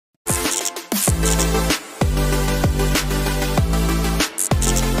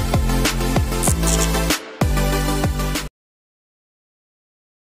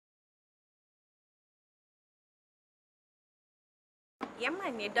Yeah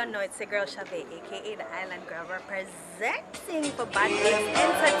man, you don't know it's a girl Shava, aka the Island Girl, representing for Bad Mix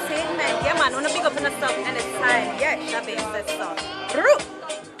Entertainment. Yeah man, wanna pick up on the stuff anytime. Yeah, Shava says so.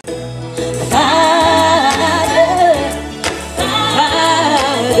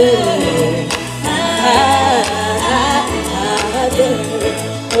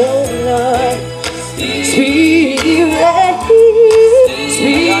 Oh Lord, Spirit,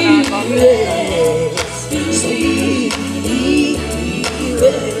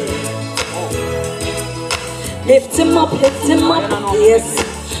 lift him up, yes.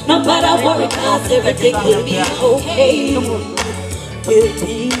 No matter worry, cause everything will be okay. Will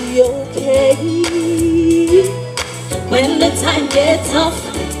be okay. When the time gets tough,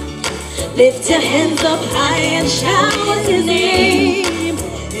 lift your hands up high and shout his name.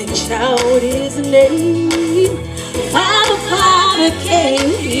 And shout his name. Father, Father, can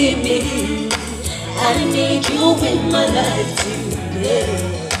you hear me? I need you in my life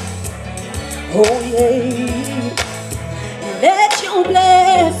today. Oh yeah. Let your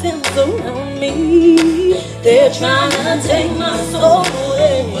blessings surround me. They're trying to take my soul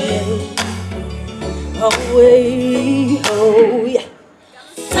away. Away, oh yeah.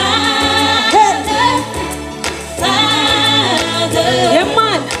 Father, Father. Yeah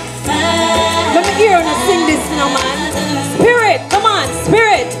man. Let me hear you sing this now man. Spirit, come on,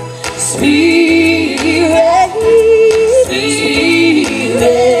 Spirit. Spirit, Spirit,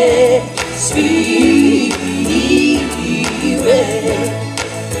 Spirit.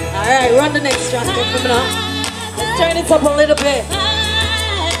 Alright, run the next track coming up. Let's turn it up a little bit.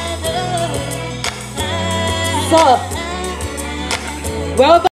 So,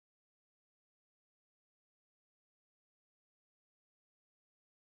 well done.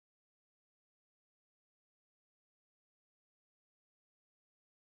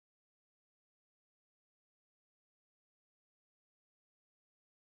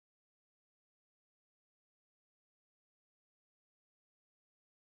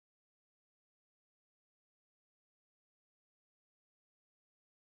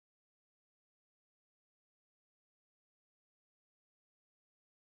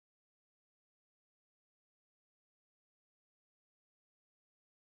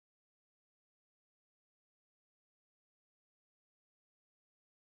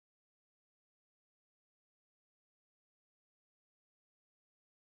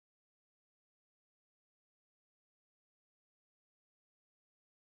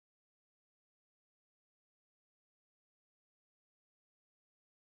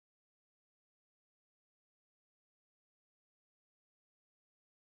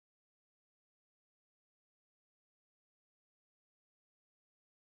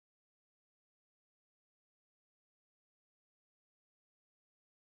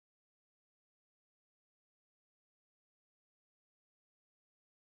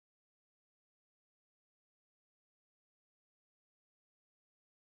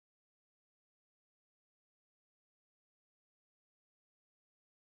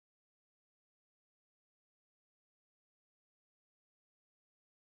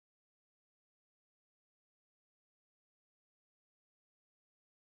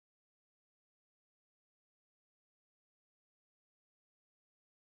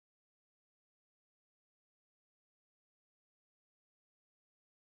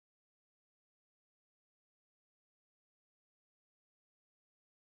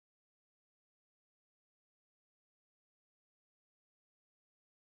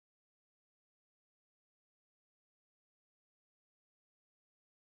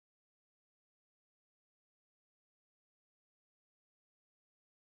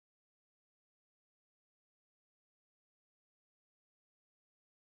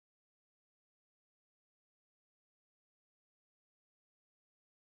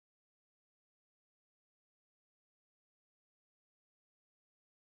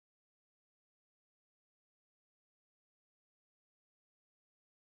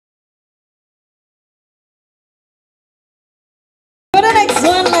 The next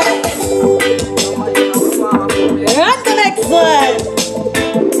one, man. Run the next one.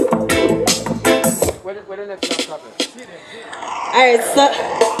 Where the next one happen? Alright, so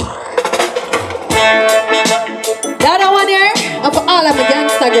that one here, and for all of my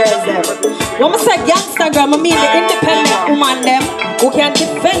gangster girls them. When I say gangster girl, I mean the independent woman them who can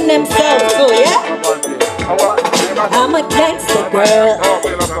defend themselves too, yeah? I'm a gangster girl,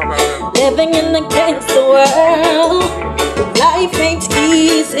 living in the gangster world. Life ain't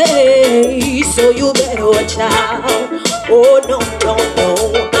easy, so you better watch out. Oh no, no, no,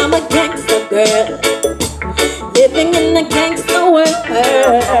 I'm a gangster girl, living in the gangster world.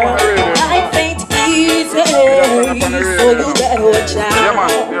 Life ain't easy, so you better watch out.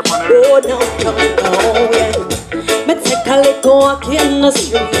 no, yeah. Me take a little walk in the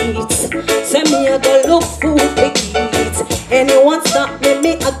streets. Say me I go look food to eat. Anyone stop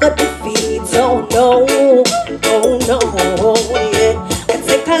me, I got defeat. Oh no, yeah. Me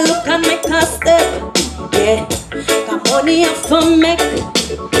take a look and make a step, yeah. Got money I for make.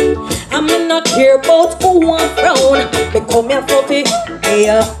 I'm not care about who I'm from. Become me a puppy, hey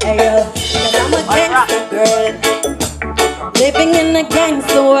yo. And I'm a gangster girl, living in a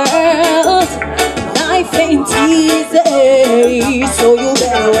gangster world. Life ain't easy, so you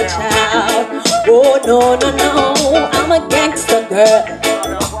better watch out. Oh no, I'm a gangster girl,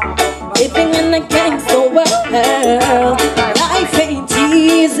 living in a gangster world. Life ain't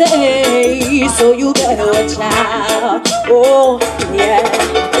easy, so you better watch out. Oh yeah,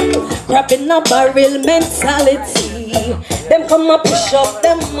 grabbing a barrel mentality. Them come and push up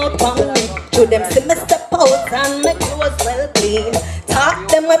them up on me. To them see me step out and make clothes well clean. Talk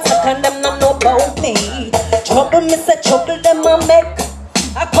them attack and them not know about me. Trouble me say trouble them a make.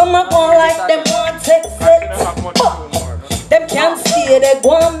 I come and go like them want take set. Them can't stay, they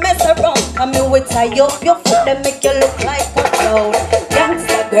go and mess around. Come in with tie up your foot, they make you look like a clown.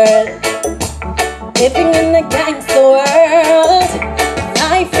 Gangsta girl, living in a gangsta world.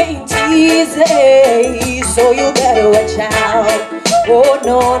 Life ain't easy, so you better watch out. Oh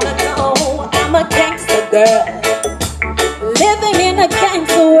no, I'm a gangsta girl, living in a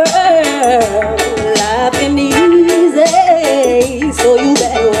gangsta world. Life ain't easy, so you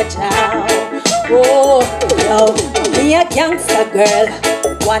better watch out. Oh no, me a gangsta girl,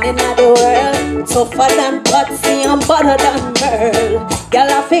 one in the world, tougher than Patsy and better than Merle. Girl,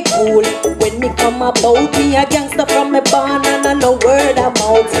 I feel cool when me come about. Me a gangster from me born and I know word of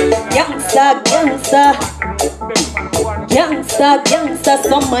mouth. Gangsta,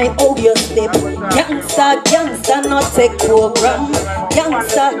 some my audio step. Gangsta, not take program.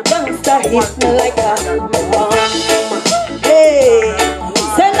 Gangsta, hit me like a bomb. Hey,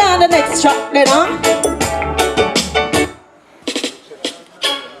 send on the next track then, huh?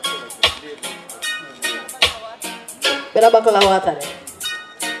 Better buckle of water then.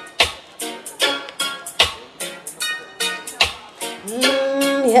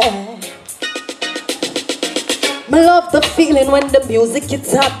 Yeah. I love the feeling when the music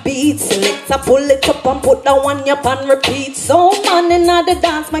hits a beat. Select, I pull it up and put that one up and repeat. So man in the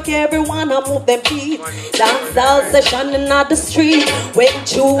dance, make everyone a move them feet. Dancehall session in the street. When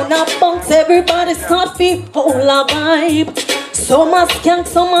tune up bounce, everybody start feel whole a vibe. Some a skank,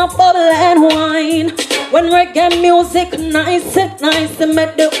 some a bubble and wine. When reggae music nice, it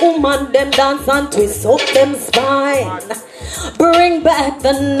make the woman them dance and twist up them spine. Bring back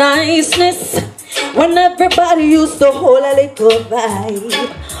the niceness when everybody used to hold a little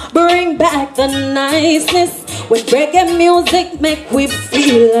vibe. Bring back the niceness when reggae music make we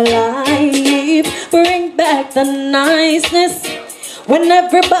feel alive. Bring back the niceness when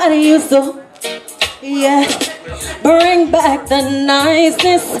everybody used to, yeah. Bring back the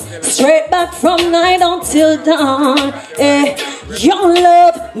niceness, straight back from night until dawn. Your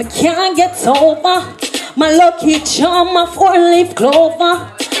love, me can't get over. My lucky charm, my four-leaf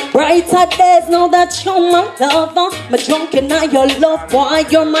clover. Brighter days, know that you're my lover. My drunk and I, your love, boy,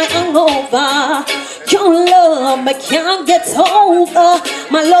 you're my hangover. Your love, I can't get over.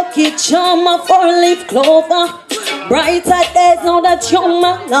 My lucky charm, my four-leaf clover. Brighter days, know that you're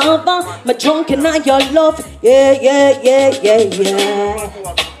my lover. My drunk and I, your love, yeah.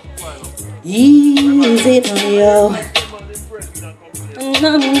 Easy on you.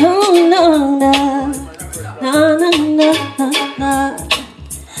 No.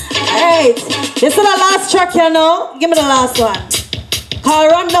 Alright, this is the last track, you know. Give me the last one. Call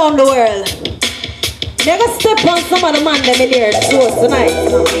Run Down the World. They're gonna step on some of the man them in here close tonight.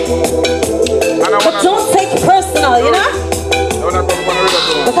 But don't take it personal, you know?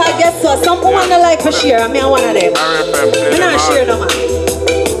 Because guess what? Some women don't like to share, and me one of them. I'm not share no man.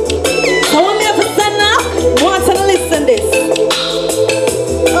 So what me have to send now? I want to listen this.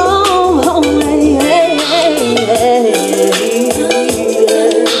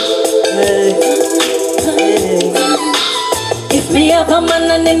 If me have a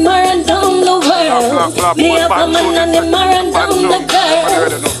man and him run down the world, me have a man and him run down the girl,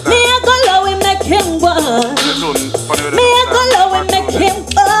 me a go low and make him one, me a go low and make him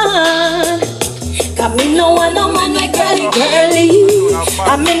fun. Cause me no want no man like girly,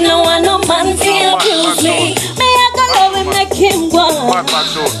 I me no want no man to abuse me. Me a go low and make him one,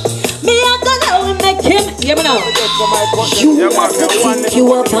 me a go low and make him, Yeah, me now. You want to think you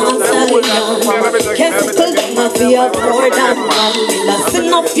a bonsai man. Careful that my fear more than man. Me lost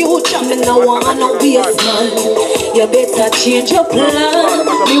in no future, me no wanna waste man. You better change your plan.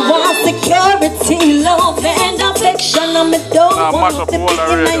 Me want security, love and affection. And me don't want to be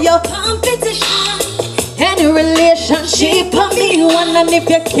in your competition. Any relationship on me one, and if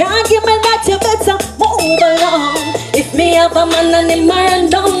you can't give me that, you better move along. If me have a man and him run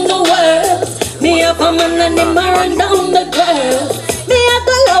down the world, me have a man and him run down the girl, me I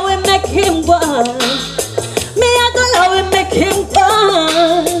go low and make him one. Me I go low and make him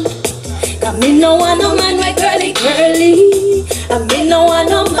one. Cause me no want no man with girly girly, and me no want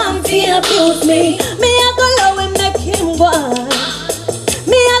no man to abuse me. Me I go low and make him one.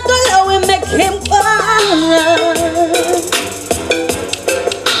 Me I go low and make him one.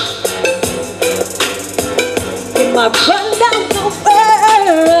 In my run down the world,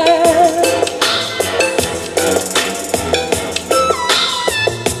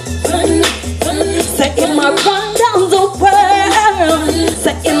 say in my run down the world,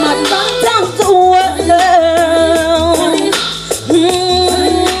 say in my run down the world.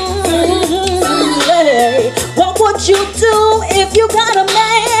 What would you do if you got a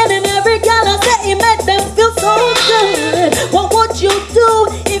man and every girl I say he made them feel so good? What would you do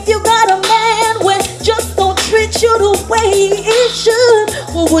if you got a man when just don't treat you the way he should?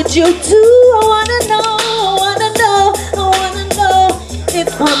 What would you do? I wanna know, I wanna know, I wanna know if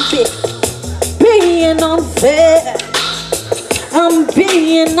I'm being unfair. I'm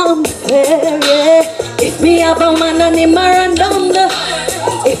being unfair, yeah. If me have a man and him run down the,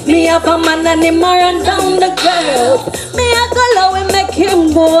 if me have a man and him run down the girl, me I go low and make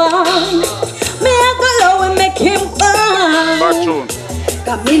him one. Me I go low and make him one.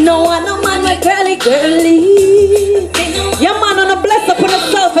 Cause me no want no man with girly girly. Yeah man, on a bless upon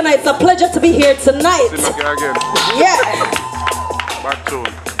yourself, and it's a pleasure to be here tonight. Again. Yeah. Back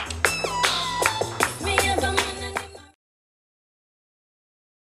tune.